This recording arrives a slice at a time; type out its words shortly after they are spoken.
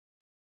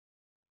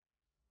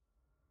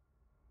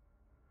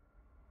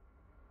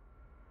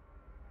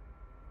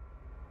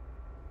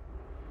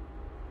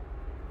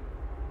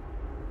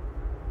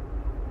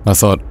I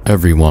thought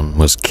everyone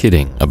was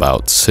kidding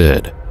about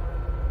Sid.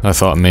 I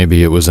thought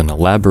maybe it was an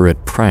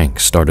elaborate prank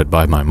started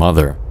by my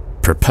mother,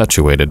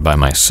 perpetuated by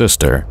my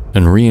sister,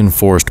 and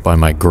reinforced by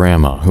my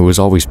grandma, who was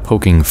always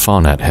poking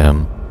fun at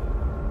him.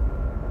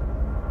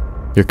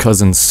 Your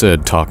cousin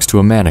Sid talks to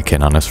a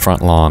mannequin on his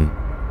front lawn.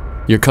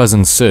 Your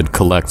cousin Sid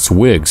collects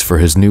wigs for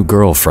his new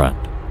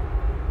girlfriend.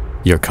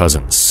 Your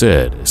cousin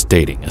Sid is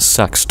dating a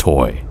sex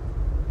toy.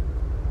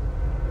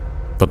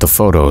 But the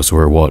photos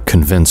were what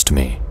convinced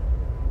me.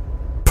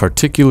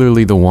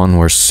 Particularly the one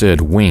where Sid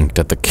winked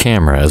at the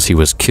camera as he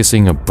was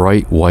kissing a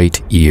bright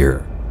white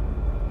ear.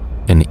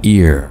 An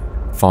ear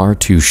far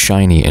too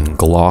shiny and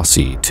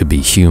glossy to be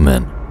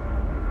human.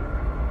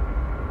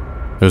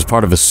 It was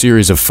part of a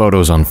series of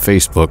photos on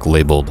Facebook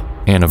labeled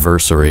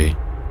Anniversary.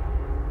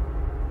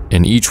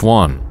 In each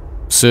one,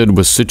 Sid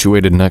was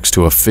situated next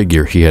to a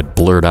figure he had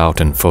blurred out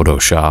in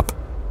Photoshop.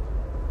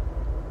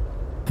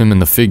 Him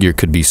and the figure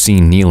could be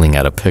seen kneeling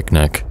at a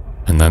picnic,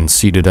 and then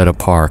seated at a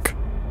park,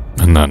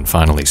 and then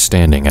finally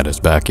standing at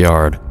his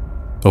backyard,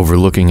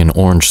 overlooking an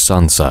orange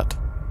sunset.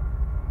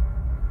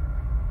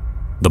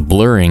 The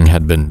blurring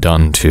had been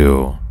done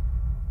to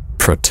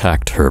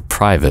protect her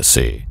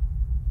privacy,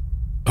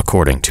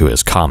 according to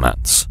his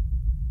comments.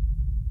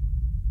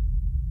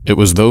 It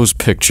was those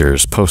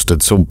pictures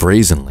posted so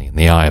brazenly in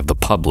the eye of the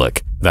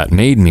public that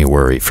made me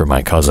worry for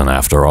my cousin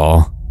after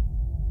all.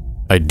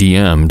 I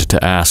DM'd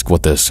to ask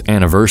what this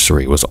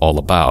anniversary was all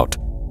about,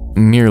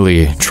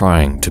 merely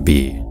trying to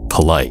be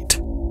polite.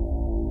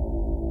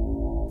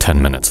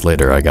 10 minutes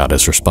later, I got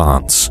his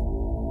response.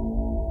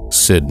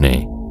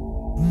 Sydney.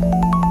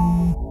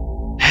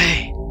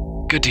 Hey,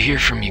 good to hear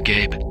from you,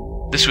 Gabe.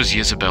 This was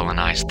Isabel and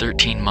I's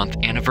 13-month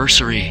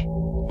anniversary.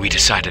 We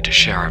decided to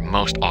share our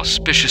most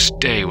auspicious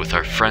day with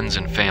our friends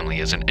and family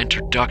as an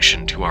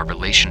introduction to our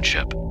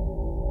relationship.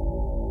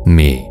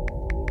 Me.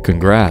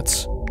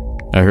 Congrats.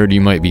 I heard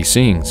you might be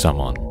seeing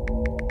someone.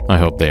 I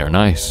hope they are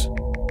nice.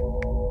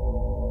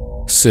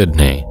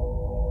 Sydney.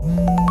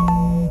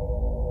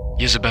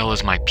 Isabel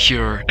is my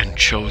pure and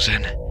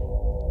chosen.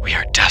 We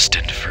are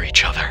destined for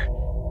each other.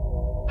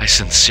 I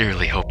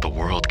sincerely hope the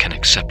world can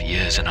accept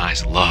Yiz and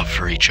I's love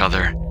for each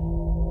other.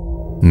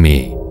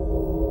 Me.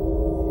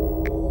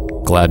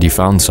 Glad you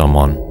found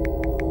someone.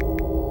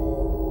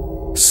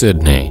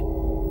 Sydney.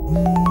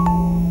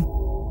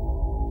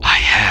 I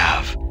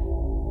have.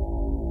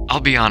 I'll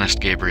be honest,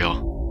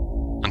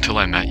 Gabriel. Until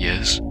I met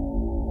Yiz,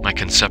 my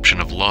conception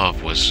of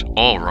love was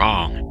all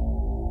wrong.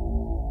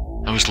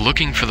 I was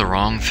looking for the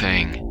wrong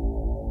thing.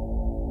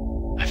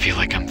 I feel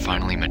like I'm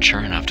finally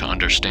mature enough to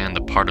understand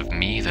the part of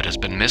me that has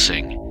been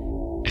missing.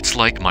 It's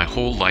like my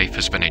whole life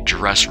has been a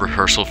dress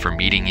rehearsal for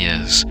meeting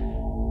Yiz.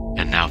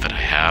 And now that I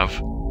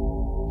have,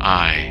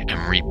 I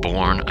am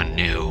reborn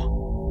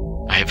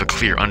anew. I have a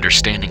clear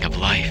understanding of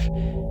life,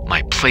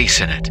 my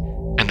place in it,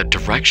 and the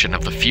direction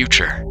of the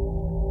future.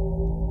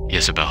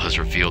 Isabel has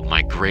revealed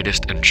my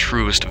greatest and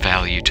truest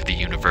value to the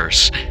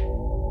universe.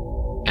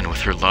 And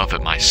with her love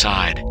at my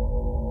side,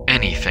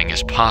 anything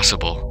is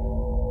possible.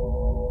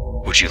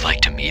 Would you like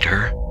to meet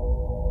her?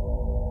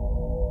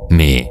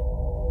 Me.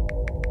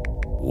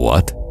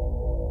 What?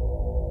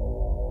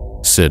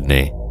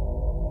 Sydney.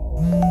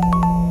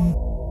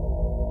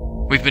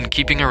 We've been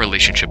keeping our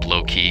relationship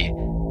low-key,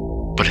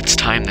 but it's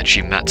time that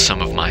she met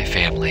some of my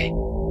family.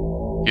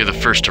 You're the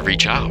first to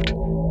reach out.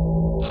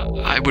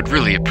 I would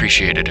really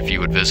appreciate it if you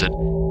would visit.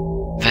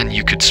 Then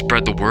you could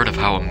spread the word of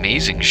how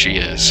amazing she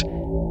is.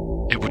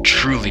 It would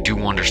truly do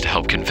wonders to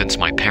help convince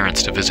my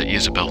parents to visit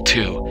Isabel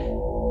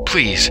too.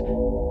 Please,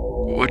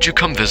 would you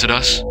come visit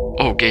us?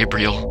 Oh,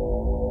 Gabriel.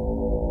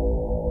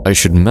 I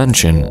should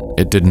mention,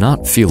 it did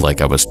not feel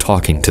like I was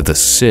talking to the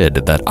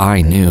Sid that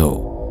I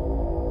knew.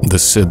 The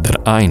Sid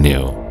that I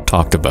knew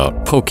talked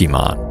about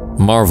Pokemon,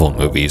 Marvel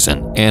movies,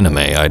 and anime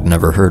I'd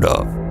never heard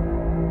of.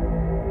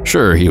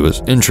 Sure, he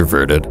was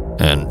introverted,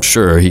 and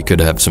sure, he could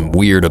have some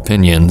weird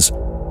opinions,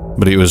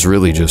 but he was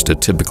really just a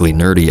typically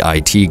nerdy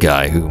IT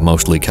guy who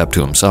mostly kept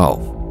to himself.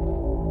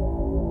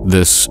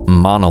 This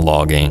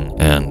monologuing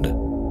and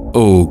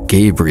 "oh,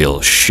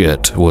 Gabriel"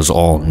 shit was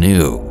all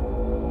new.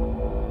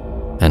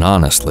 And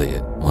honestly,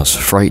 it was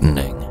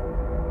frightening.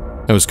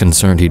 I was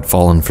concerned he'd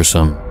fallen for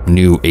some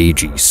new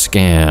agey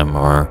scam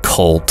or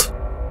cult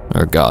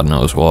or God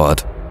knows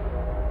what.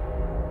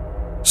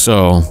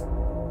 So,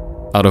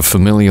 out of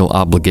familial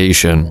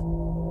obligation,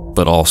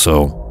 but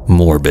also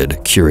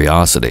morbid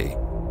curiosity,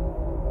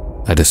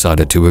 I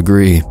decided to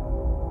agree.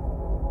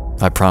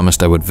 I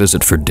promised I would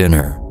visit for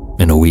dinner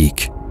in a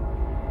week.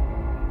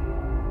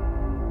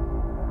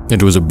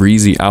 It was a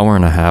breezy hour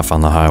and a half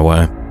on the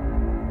highway.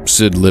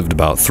 Sid lived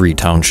about 3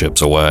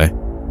 townships away,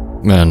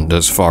 and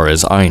as far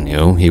as I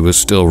knew, he was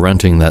still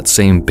renting that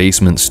same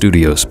basement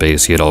studio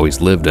space he had always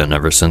lived in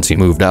ever since he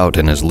moved out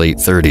in his late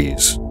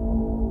 30s.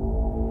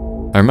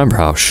 I remember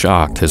how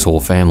shocked his whole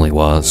family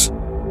was.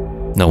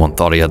 No one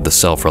thought he had the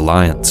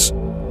self-reliance,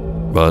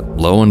 but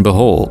lo and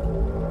behold,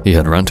 he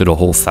had rented a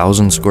whole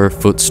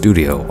 1,000-square-foot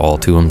studio all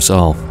to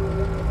himself.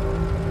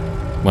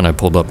 When I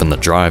pulled up in the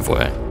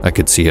driveway, I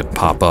could see him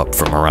pop up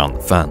from around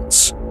the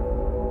fence.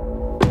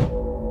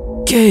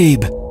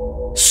 Gabe!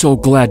 So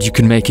glad you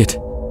can make it.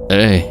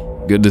 Hey,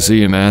 good to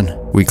see you, man.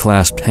 We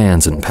clasped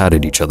hands and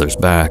patted each other's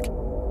back.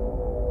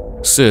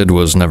 Sid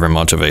was never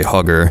much of a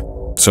hugger,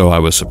 so I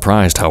was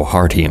surprised how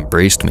hard he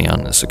embraced me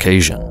on this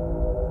occasion.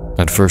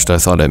 At first I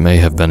thought it may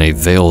have been a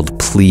veiled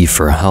plea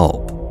for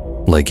help,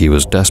 like he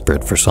was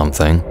desperate for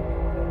something.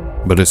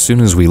 But as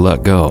soon as we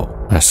let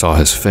go, I saw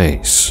his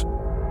face.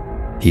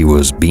 He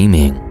was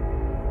beaming,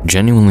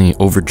 genuinely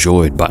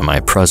overjoyed by my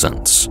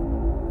presence.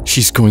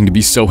 She's going to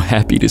be so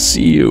happy to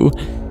see you.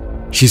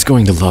 She's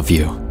going to love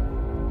you.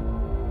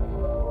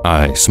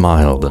 I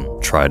smiled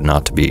and tried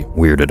not to be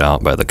weirded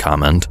out by the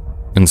comment.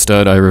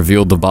 Instead, I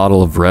revealed the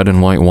bottle of red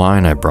and white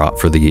wine I brought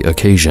for the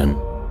occasion.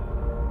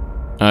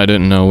 I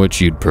didn't know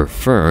which you'd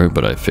prefer,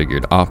 but I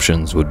figured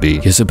options would be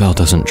Isabel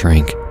doesn't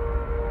drink.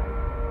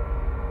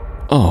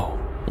 Oh,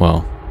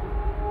 well.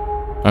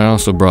 I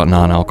also brought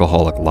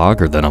non-alcoholic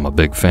lager that I'm a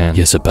big fan.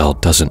 Isabel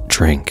doesn't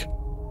drink.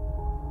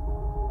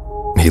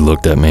 He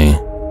looked at me,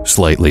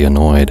 slightly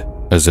annoyed,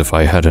 as if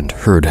I hadn't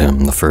heard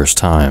him the first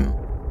time.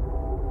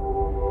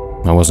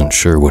 I wasn't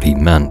sure what he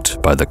meant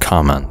by the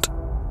comment.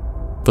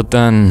 But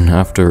then,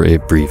 after a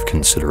brief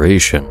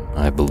consideration,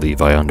 I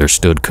believe I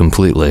understood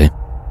completely.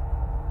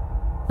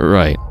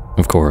 Right,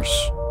 of course.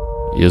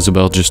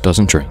 Isabel just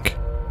doesn't drink.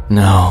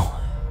 No,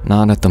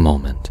 not at the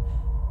moment.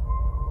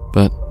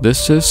 But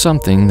this is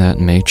something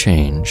that may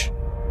change.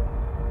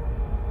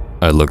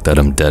 I looked at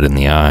him dead in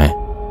the eye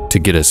to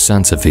get a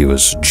sense if he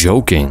was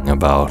joking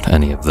about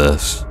any of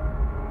this.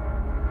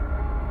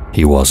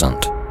 He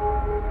wasn't.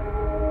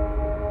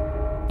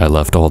 I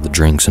left all the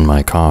drinks in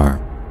my car.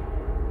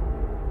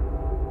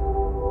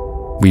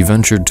 We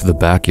ventured to the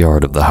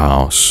backyard of the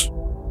house,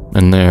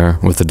 and there,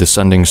 with a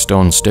descending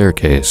stone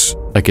staircase,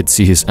 I could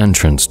see his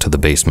entrance to the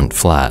basement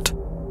flat.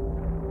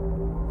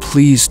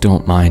 Please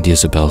don't mind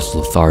Isabel's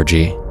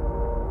lethargy.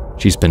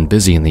 She's been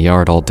busy in the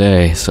yard all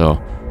day, so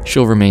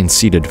she'll remain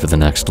seated for the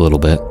next little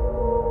bit.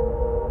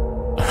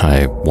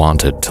 I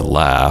wanted to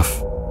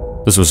laugh.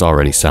 This was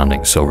already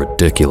sounding so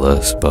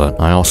ridiculous, but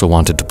I also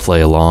wanted to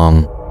play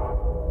along,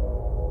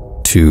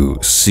 to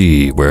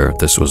see where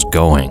this was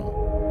going.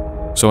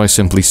 So I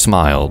simply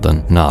smiled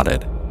and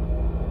nodded.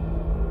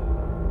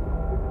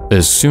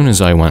 As soon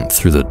as I went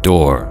through the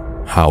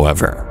door,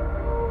 however,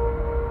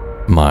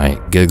 my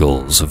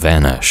giggles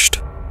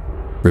vanished,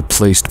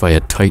 replaced by a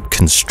tight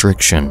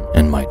constriction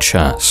in my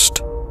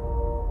chest.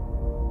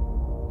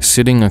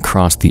 Sitting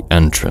across the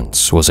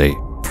entrance was a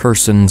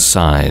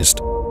person-sized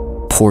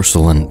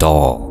porcelain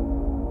doll.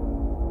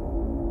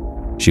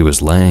 She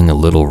was laying a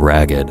little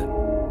ragged,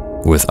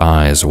 with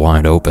eyes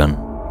wide open,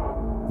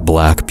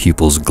 black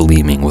pupils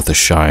gleaming with a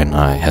shine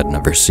I had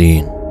never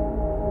seen.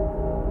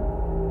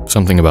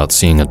 Something about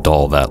seeing a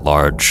doll that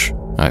large,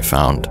 I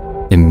found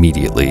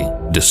immediately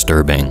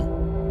disturbing,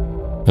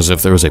 as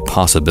if there was a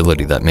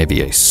possibility that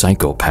maybe a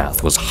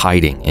psychopath was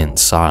hiding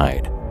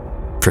inside,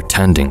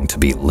 pretending to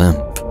be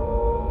limp.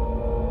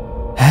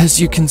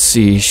 As you can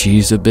see,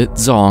 she's a bit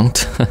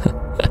zonked.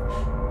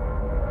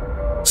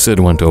 Sid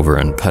went over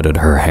and petted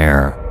her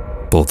hair.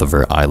 Both of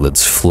her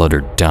eyelids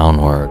fluttered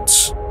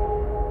downwards,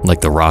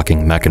 like the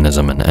rocking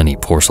mechanism in any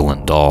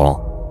porcelain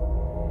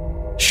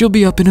doll. She'll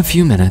be up in a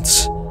few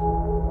minutes.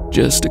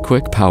 Just a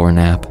quick power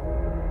nap.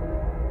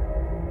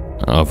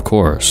 Of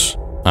course,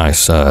 I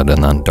said,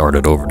 and then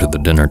darted over to the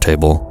dinner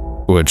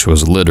table, which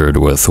was littered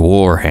with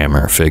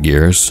Warhammer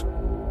figures.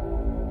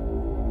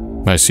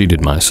 I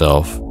seated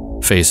myself,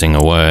 facing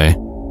away,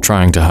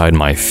 trying to hide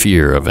my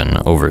fear of an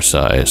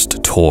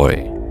oversized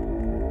toy.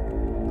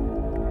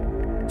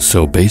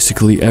 So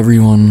basically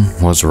everyone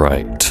was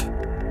right.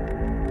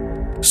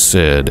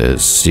 Sid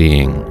is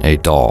seeing a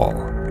doll.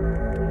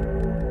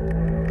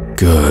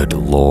 Good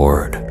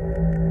Lord.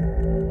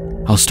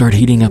 I'll start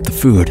heating up the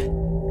food.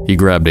 He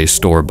grabbed a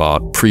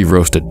store-bought,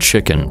 pre-roasted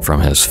chicken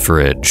from his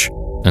fridge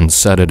and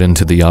set it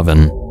into the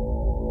oven.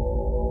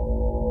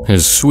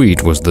 His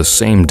suite was the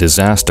same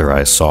disaster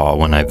I saw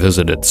when I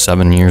visited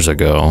 7 years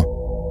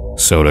ago.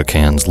 Soda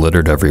cans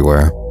littered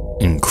everywhere,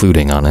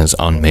 including on his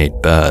unmade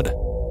bed.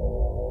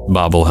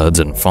 Bobbleheads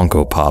and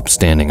Funko Pops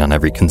standing on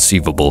every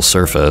conceivable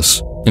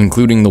surface,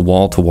 including the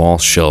wall-to-wall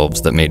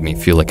shelves that made me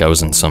feel like I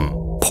was in some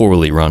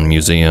poorly run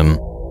museum.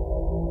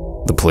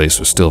 The place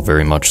was still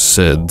very much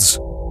Sid's,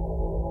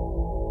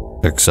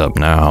 except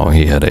now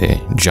he had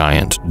a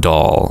giant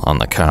doll on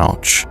the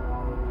couch.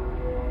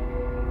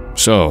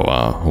 So,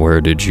 where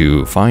did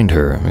you find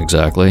her,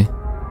 exactly?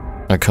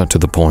 I cut to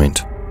the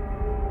point.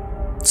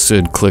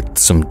 Sid clicked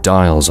some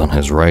dials on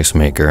his rice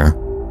maker.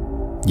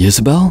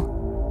 Isabel?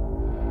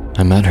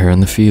 I met her in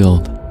the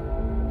field.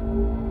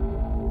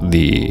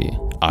 The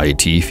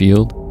IT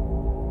field?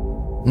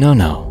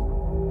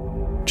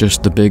 No.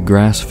 Just the big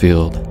grass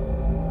field,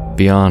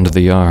 beyond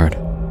the yard.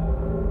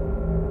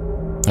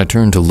 I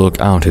turned to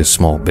look out his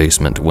small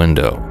basement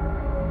window.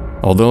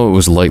 Although it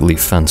was lightly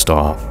fenced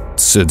off,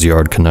 Sid's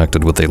yard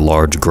connected with a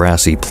large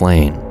grassy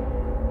plain.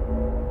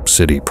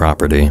 City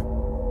property.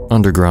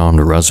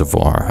 Underground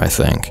reservoir, I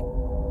think.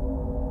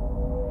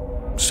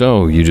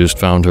 So, you just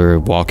found her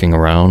walking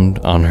around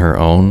on her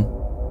own?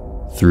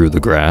 Through the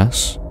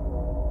grass?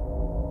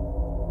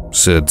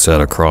 Sid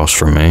sat across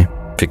from me,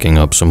 picking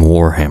up some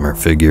Warhammer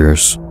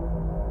figures.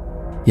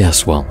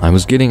 Yes, well, I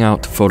was getting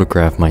out to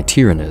photograph my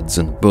Tyranids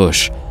in the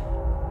bush,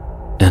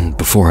 and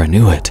before I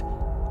knew it,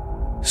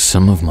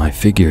 some of my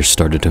figures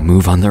started to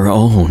move on their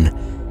own.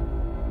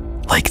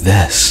 Like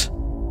this.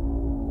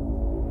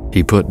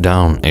 He put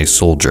down a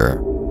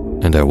soldier,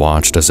 and I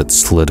watched as it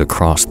slid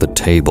across the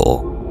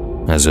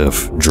table, as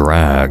if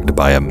dragged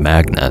by a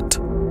magnet.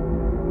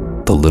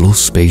 The little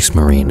space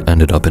marine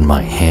ended up in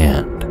my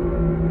hand.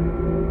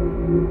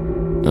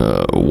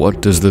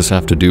 What does this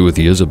have to do with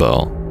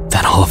Isabel?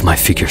 Then all of my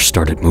figures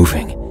started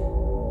moving,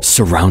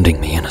 surrounding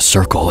me in a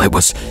circle. It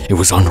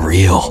was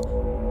unreal.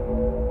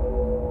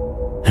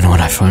 And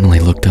when I finally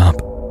looked up,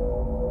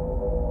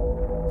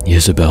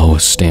 Isabel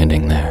was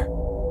standing there,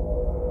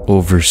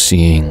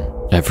 overseeing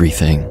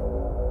everything.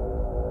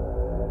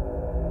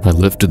 I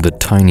lifted the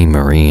tiny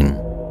marine,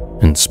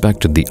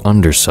 inspected the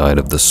underside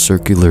of the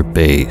circular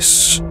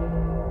base,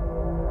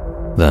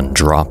 then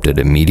dropped it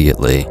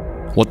immediately.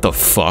 What the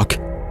fuck?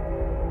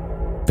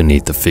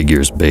 Beneath the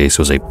figure's base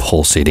was a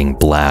pulsating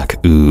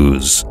black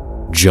ooze,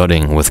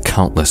 jutting with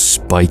countless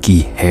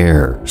spiky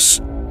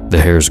hairs.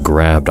 The hairs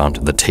grabbed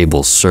onto the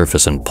table's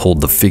surface and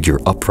pulled the figure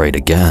upright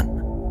again.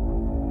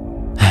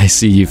 I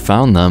see you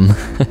found them.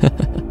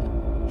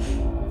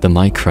 The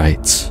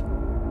micrites.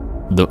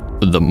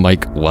 The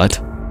mic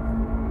what?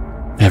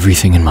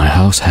 Everything in my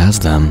house has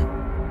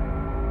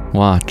them.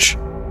 Watch.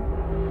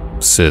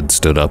 Sid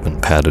stood up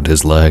and patted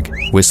his leg,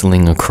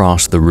 whistling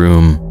across the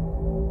room.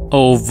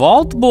 Oh,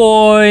 Vault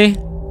Boy!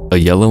 A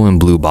yellow and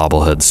blue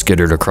bobblehead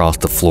skittered across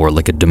the floor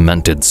like a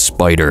demented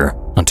spider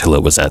until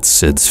it was at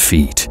Sid's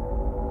feet.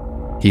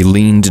 He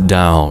leaned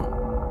down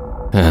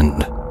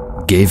and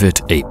gave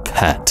it a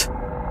pet.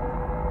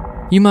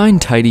 You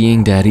mind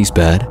tidying Daddy's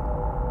bed?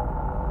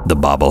 The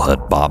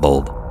bobblehead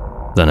bobbled.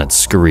 Then it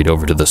scurried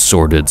over to the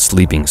sordid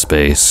sleeping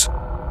space.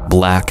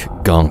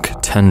 Black gunk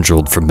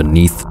tendrilled from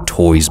beneath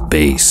Toy's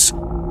base,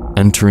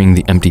 entering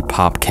the empty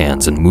pop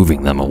cans and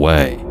moving them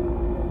away.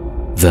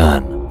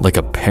 Then, like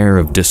a pair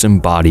of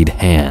disembodied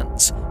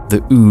hands,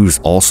 the ooze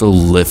also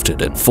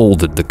lifted and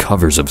folded the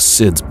covers of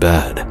Sid's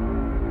bed.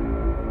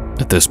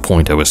 At this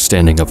point, I was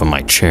standing up in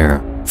my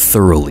chair,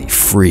 thoroughly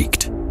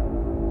freaked.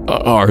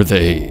 Are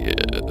they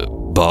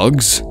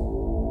bugs?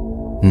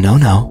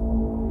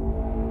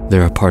 No.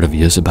 They're a part of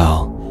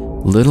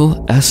Isabel,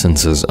 little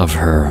essences of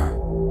her.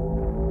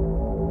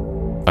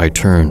 I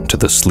turned to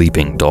the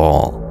sleeping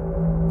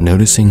doll,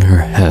 noticing her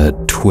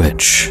head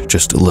twitch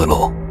just a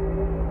little.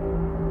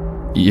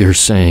 You're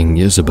saying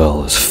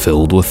Isabel is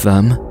filled with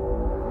them?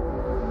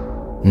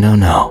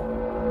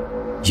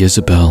 No.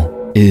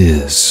 Isabel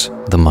is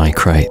the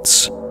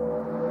micrites.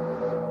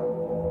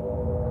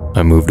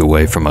 I moved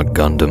away from a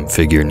Gundam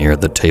figure near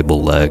the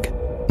table leg,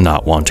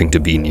 not wanting to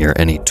be near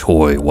any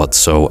toy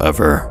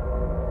whatsoever.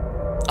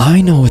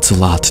 I know it's a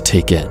lot to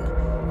take in.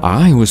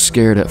 I was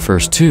scared at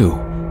first too.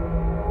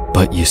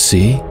 But you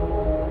see,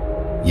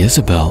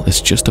 Isabel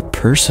is just a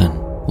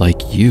person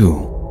like you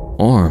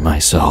or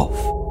myself.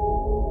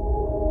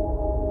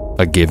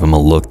 I gave him a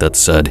look that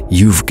said,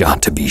 "You've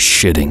got to be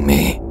shitting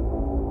me."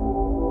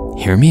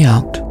 Hear me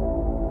out.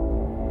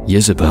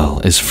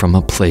 Isabel is from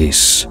a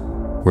place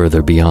where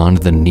they're beyond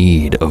the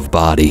need of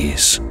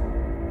bodies.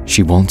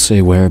 She won't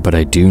say where, but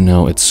I do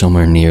know it's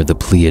somewhere near the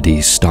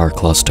Pleiades star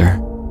cluster.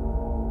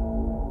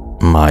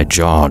 My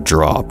jaw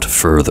dropped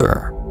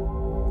further.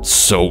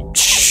 So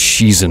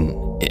she's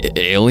an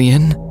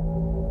alien?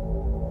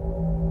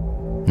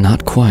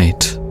 Not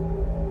quite.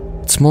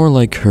 It's more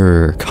like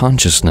her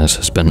consciousness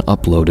has been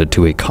uploaded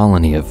to a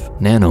colony of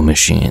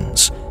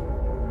nanomachines.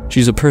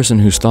 She's a person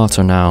whose thoughts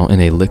are now in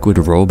a liquid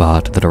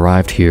robot that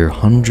arrived here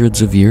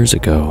hundreds of years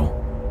ago.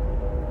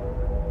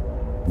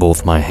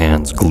 Both my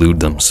hands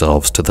glued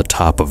themselves to the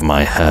top of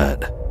my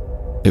head.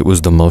 It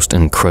was the most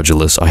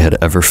incredulous I had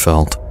ever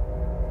felt.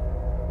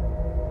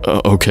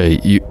 Okay,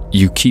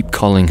 you keep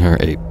calling her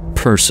a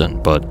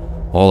person, but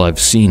all I've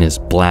seen is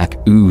black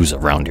ooze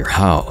around your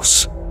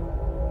house.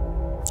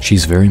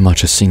 She's very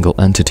much a single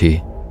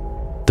entity.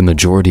 The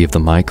majority of the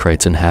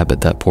micrites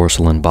inhabit that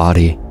porcelain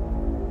body.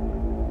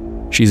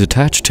 She's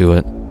attached to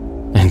it,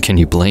 and can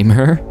you blame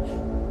her?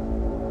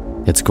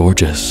 It's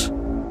gorgeous.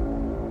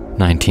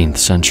 19th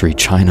century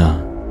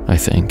China, I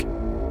think.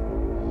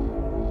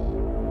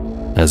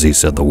 As he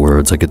said the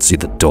words, I could see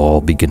the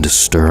doll begin to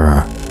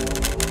stir.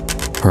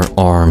 Her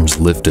arms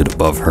lifted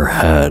above her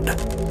head.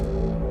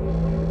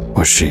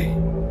 Was she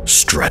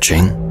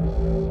stretching?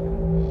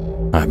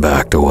 I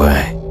backed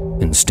away,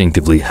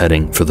 instinctively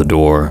heading for the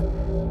door.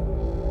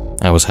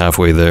 I was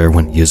halfway there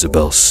when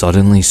Isabel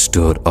suddenly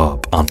stood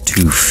up on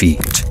 2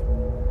 feet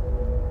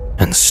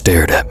and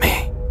stared at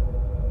me.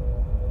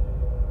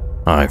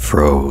 I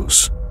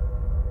froze.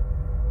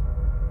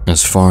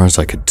 As far as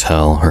I could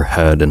tell, her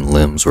head and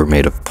limbs were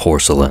made of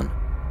porcelain,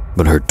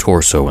 but her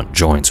torso and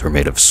joints were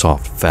made of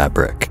soft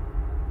fabric,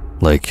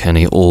 like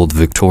any old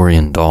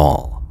Victorian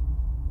doll.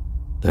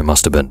 There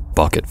must have been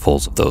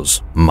bucketfuls of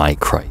those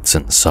micrites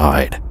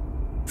inside,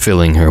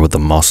 filling her with the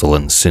muscle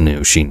and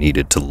sinew she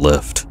needed to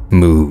lift,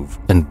 move,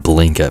 and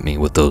blink at me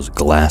with those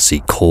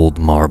glassy, cold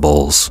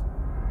marbles.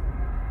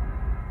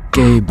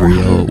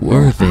 Gabriel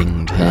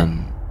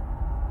Worthington.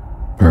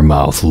 Her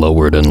mouth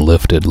lowered and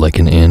lifted like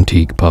an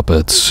antique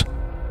puppet's.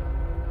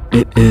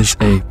 It is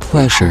a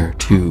pleasure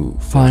to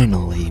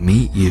finally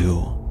meet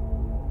you.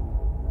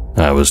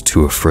 I was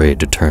too afraid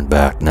to turn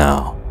back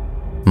now.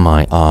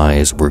 My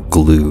eyes were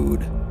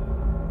glued.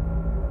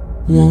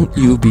 Won't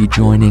you be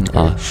joining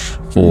us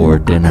for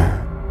dinner?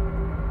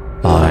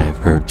 I've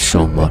heard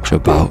so much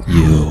about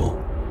you.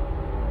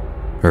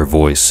 Her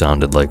voice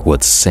sounded like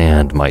what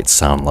sand might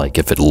sound like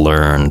if it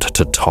learned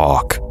to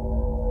talk.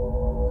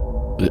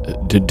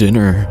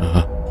 Dinner?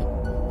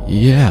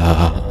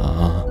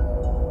 Yeah.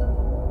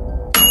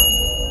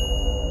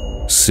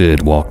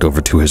 Sid walked over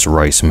to his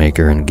rice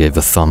maker and gave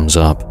a thumbs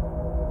up.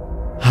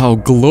 How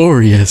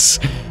glorious!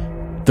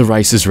 The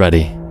rice is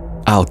ready.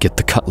 I'll get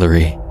the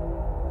cutlery.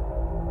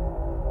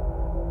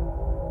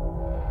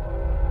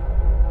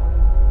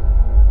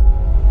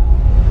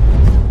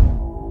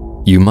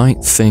 You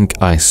might think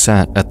I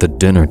sat at the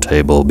dinner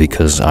table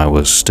because I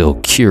was still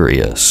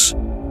curious,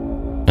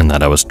 and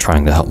that I was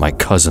trying to help my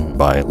cousin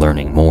by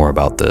learning more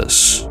about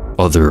this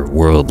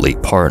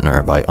otherworldly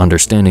partner by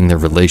understanding their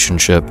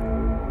relationship,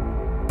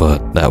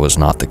 but that was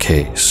not the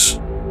case.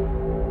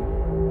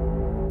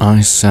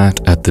 I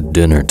sat at the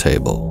dinner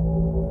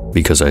table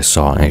because I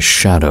saw a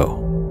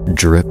shadow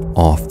drip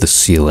off the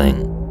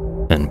ceiling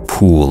and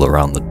pool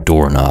around the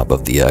doorknob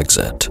of the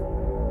exit.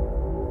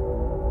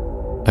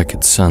 I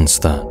could sense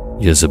that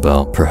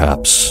Isabel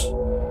perhaps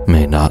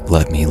may not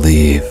let me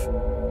leave,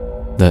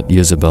 that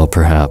Isabel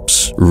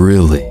perhaps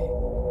really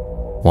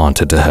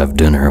wanted to have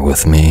dinner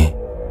with me,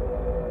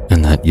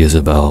 and that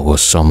Isabel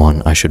was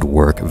someone I should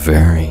work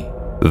very,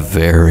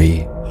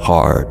 very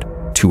hard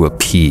to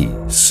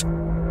appease,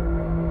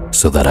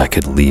 so that I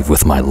could leave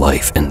with my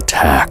life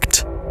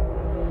intact.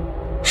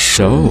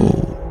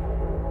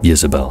 So,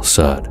 Isabel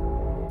said,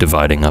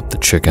 dividing up the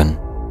chicken.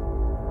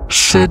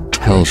 Sid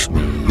tells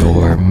me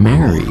you're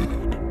married.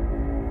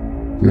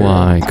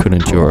 Why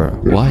couldn't your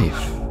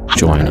wife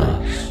join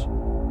us?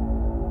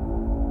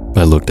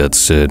 I looked at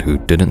Sid, who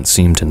didn't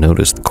seem to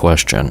notice the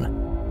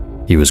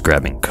question. He was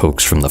grabbing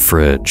Cokes from the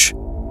fridge.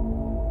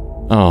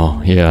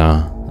 Oh,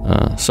 yeah.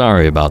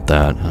 Sorry about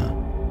that.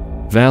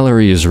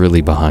 Valerie is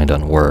really behind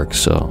on work,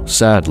 so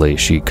sadly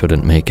she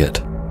couldn't make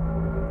it.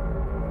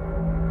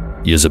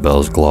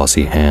 Isabel's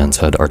glossy hands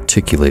had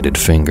articulated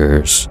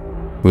fingers.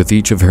 With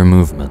each of her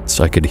movements,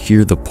 I could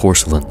hear the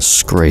porcelain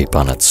scrape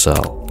on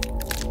itself.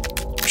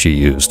 She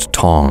used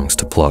tongs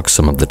to pluck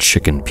some of the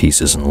chicken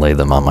pieces and lay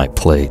them on my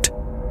plate.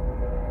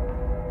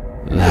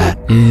 That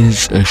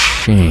is a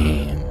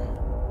shame.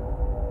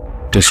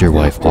 Does your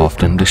wife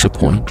often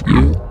disappoint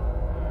you?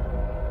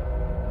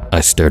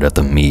 I stared at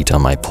the meat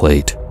on my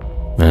plate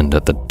and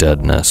at the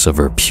deadness of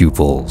her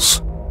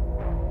pupils.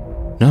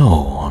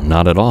 No,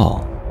 not at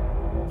all.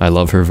 I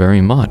love her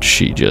very much.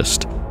 She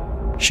just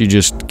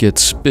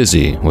gets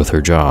busy with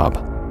her job.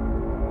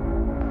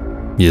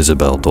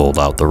 Isabel doled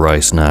out the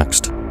rice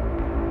next.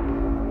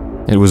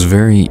 It was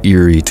very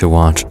eerie to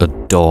watch a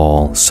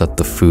doll set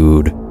the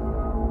food.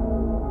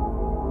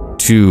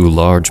 2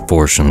 large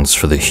portions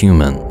for the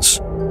humans,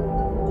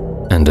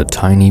 and a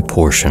tiny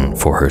portion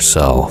for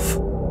herself.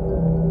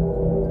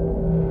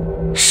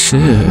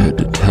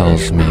 Sid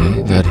tells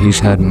me that he's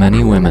had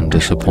many women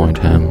disappoint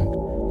him,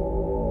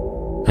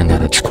 and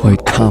that it's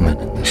quite common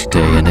in this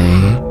day and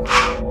age.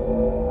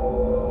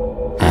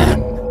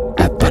 An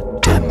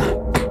epidemic.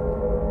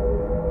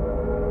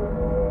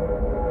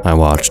 I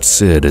watched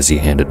Sid as he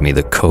handed me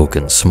the Coke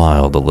and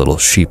smiled a little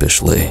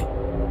sheepishly.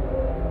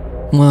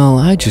 Well,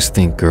 I just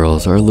think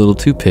girls are a little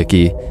too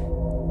picky.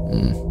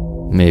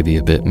 Maybe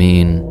a bit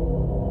mean.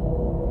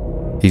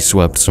 He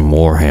swept some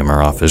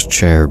Warhammer off his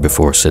chair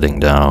before sitting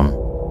down.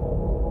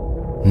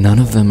 None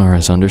of them are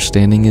as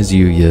understanding as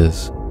you,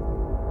 Yiz.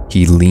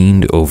 He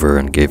leaned over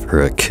and gave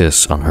her a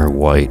kiss on her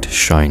white,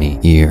 shiny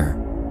ear.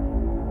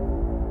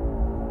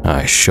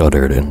 I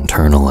shuddered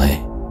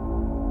internally.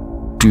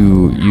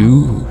 Do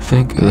you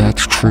think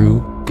that's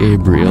true,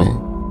 Gabriel?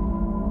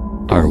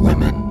 Are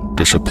women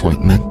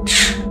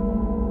disappointments?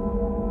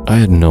 I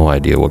had no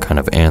idea what kind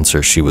of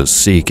answer she was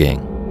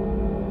seeking.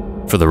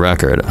 For the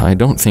record, I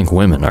don't think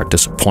women are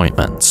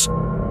disappointments,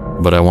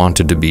 but I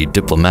wanted to be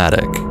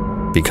diplomatic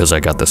because I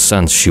got the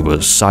sense she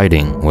was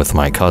siding with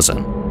my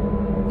cousin.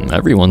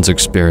 Everyone's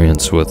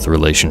experience with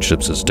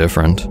relationships is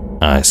different,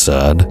 I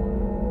said.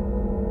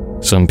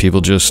 Some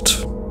people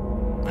just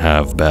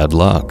have bad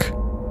luck.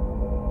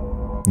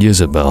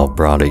 Isabel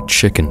brought a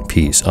chicken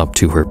piece up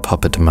to her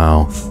puppet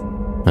mouth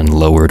and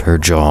lowered her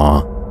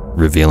jaw,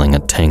 revealing a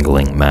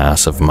tangling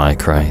mass of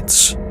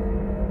micrites.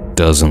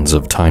 Dozens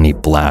of tiny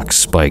black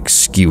spikes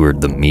skewered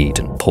the meat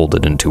and pulled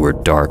it into her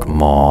dark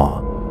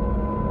maw.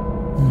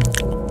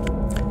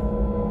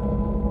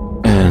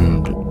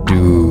 And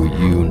do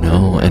you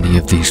know any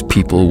of these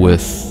people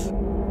with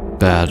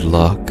bad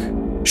luck?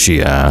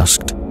 She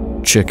asked,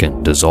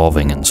 chicken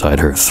dissolving inside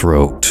her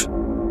throat.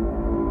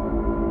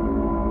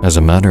 As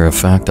a matter of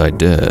fact, I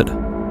did.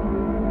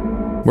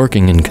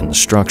 Working in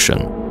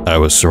construction, I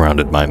was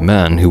surrounded by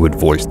men who would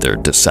voice their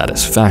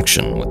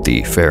dissatisfaction with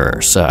the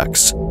fairer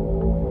sex.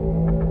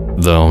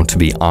 Though, to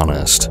be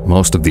honest,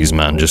 most of these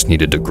men just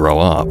needed to grow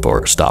up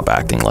or stop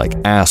acting like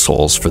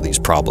assholes for these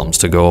problems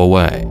to go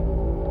away.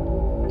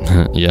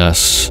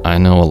 Yes, I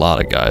know a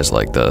lot of guys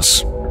like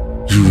this.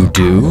 You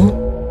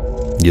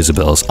do?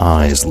 Isabel's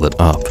eyes lit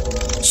up.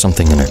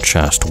 Something in her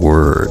chest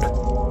whirred.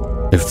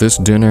 If this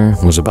dinner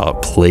was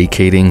about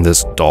placating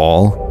this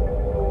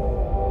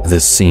doll,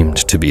 this seemed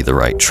to be the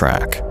right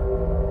track.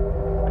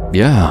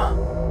 Yeah,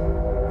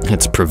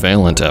 it's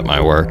prevalent at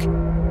my work.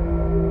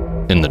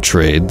 In the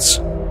trades.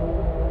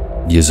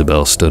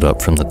 Isabel stood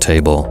up from the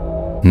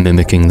table,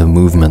 mimicking the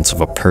movements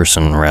of a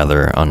person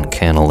rather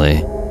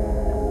uncannily.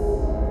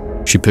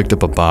 She picked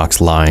up a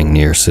box lying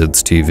near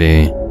Sid's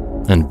TV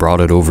and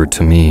brought it over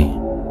to me.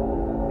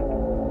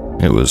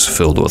 It was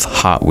filled with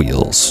Hot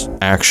Wheels,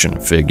 action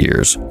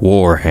figures,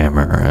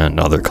 Warhammer, and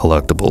other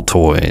collectible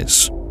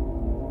toys.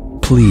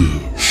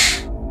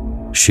 Please,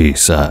 she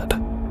said.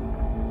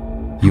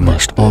 You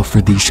must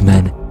offer these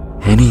men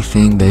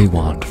anything they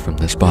want from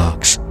this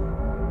box.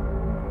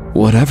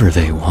 Whatever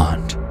they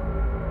want.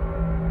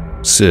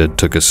 Sid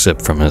took a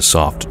sip from his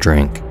soft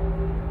drink,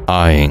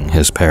 eyeing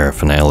his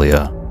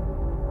paraphernalia.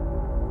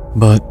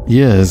 But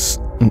yes,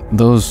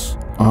 those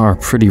are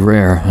pretty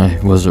rare. I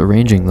was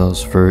arranging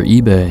those for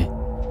eBay.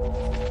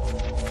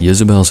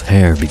 Isabel's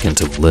hair began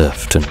to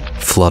lift and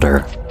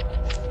flutter,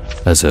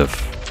 as if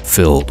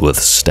filled with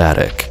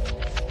static,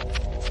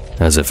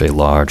 as if a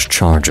large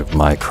charge of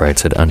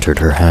micrites had entered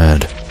her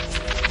head.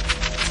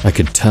 I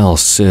could tell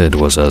Sid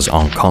was as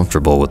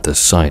uncomfortable with this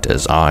sight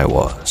as I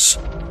was.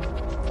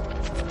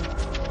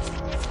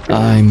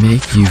 I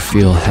make you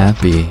feel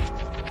happy,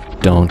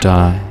 don't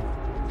I,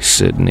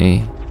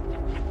 Sydney?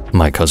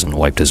 My cousin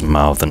wiped his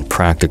mouth and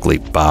practically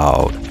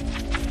bowed.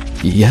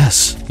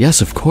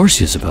 Yes, of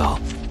course, Isabel.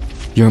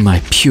 You're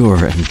my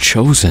pure and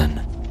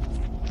chosen.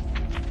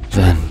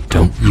 Then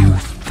don't you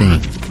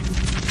think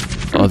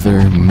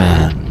other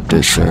men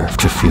deserve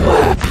to feel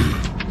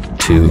happy,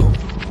 too?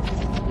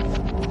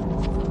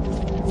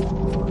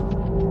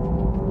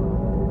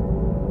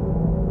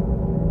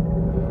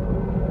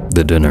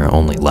 The dinner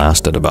only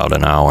lasted about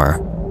an hour.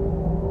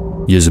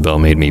 Isabel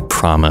made me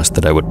promise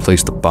that I would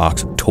place the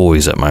box of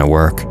toys at my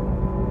work,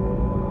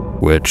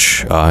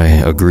 which I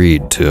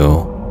agreed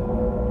to.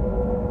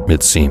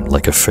 It seemed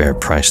like a fair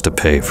price to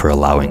pay for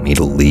allowing me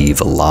to leave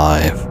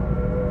alive.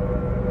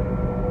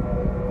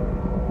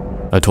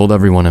 I told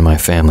everyone in my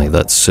family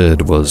that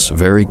Sid was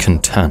very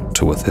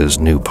content with his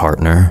new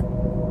partner.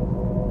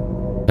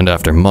 And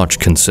after much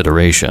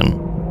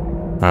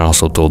consideration, I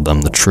also told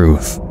them the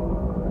truth.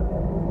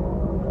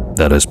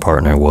 That his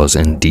partner was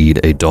indeed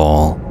a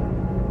doll.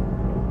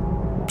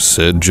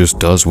 Sid just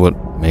does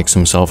what makes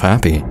himself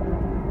happy.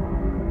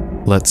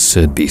 Let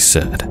Sid be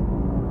Sid,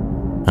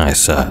 I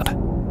said.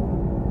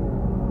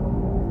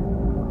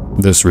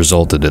 This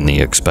resulted in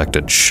the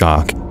expected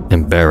shock,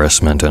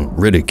 embarrassment, and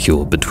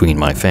ridicule between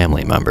my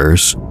family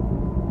members.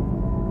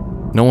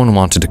 No one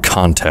wanted to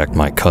contact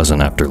my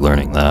cousin after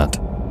learning that.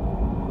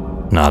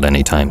 Not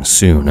anytime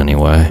soon,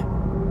 anyway.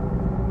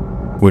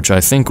 Which I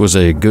think was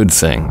a good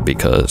thing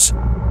because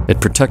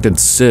it protected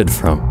Sid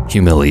from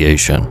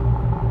humiliation.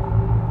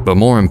 But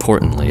more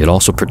importantly, it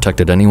also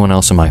protected anyone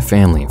else in my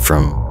family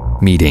from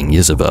meeting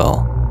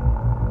Isabel.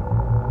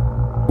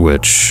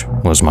 Which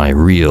was my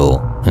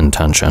real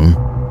intention.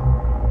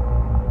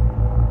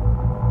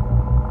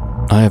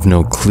 I have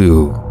no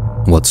clue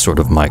what sort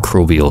of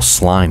microbial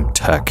slime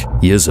tech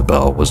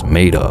Isabel was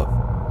made of,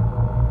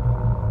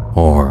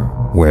 or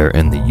where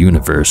in the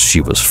universe she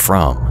was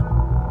from,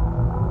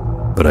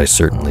 but I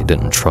certainly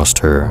didn't trust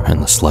her in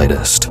the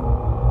slightest.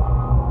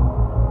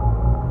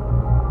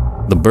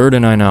 The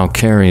burden I now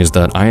carry is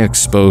that I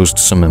exposed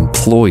some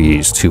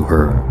employees to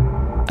her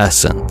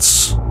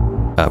essence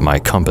at my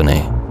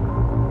company.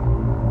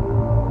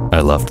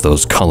 I left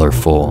those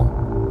colorful,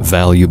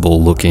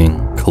 valuable-looking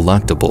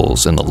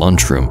collectibles in the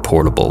lunchroom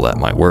portable at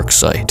my work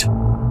site.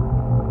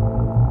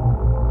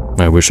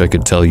 I wish I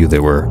could tell you they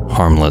were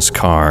harmless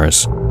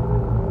cars,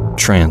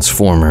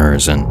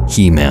 Transformers, and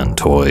He-Man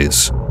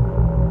toys.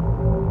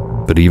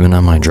 But even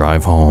on my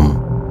drive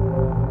home,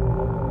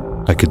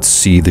 I could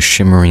see the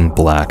shimmering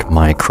black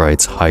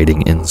micrites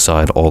hiding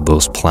inside all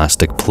those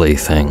plastic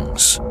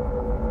playthings.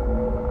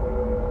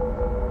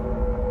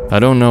 I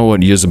don't know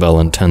what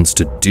Isabel intends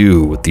to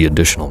do with the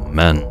additional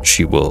men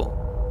she will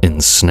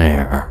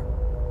ensnare.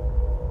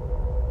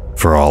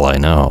 For all I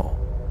know,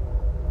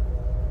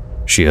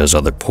 she has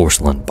other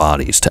porcelain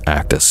bodies to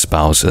act as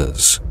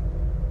spouses.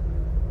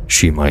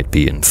 She might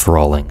be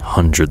enthralling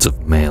hundreds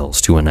of males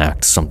to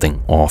enact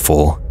something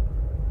awful.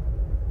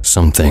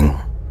 Something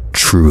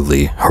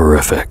truly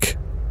horrific.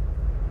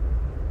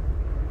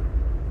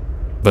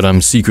 But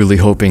I'm secretly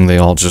hoping they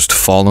all just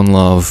fall in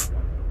love,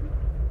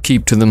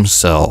 keep to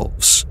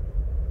themselves,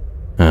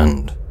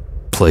 and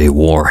play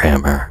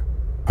Warhammer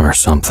or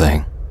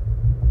something.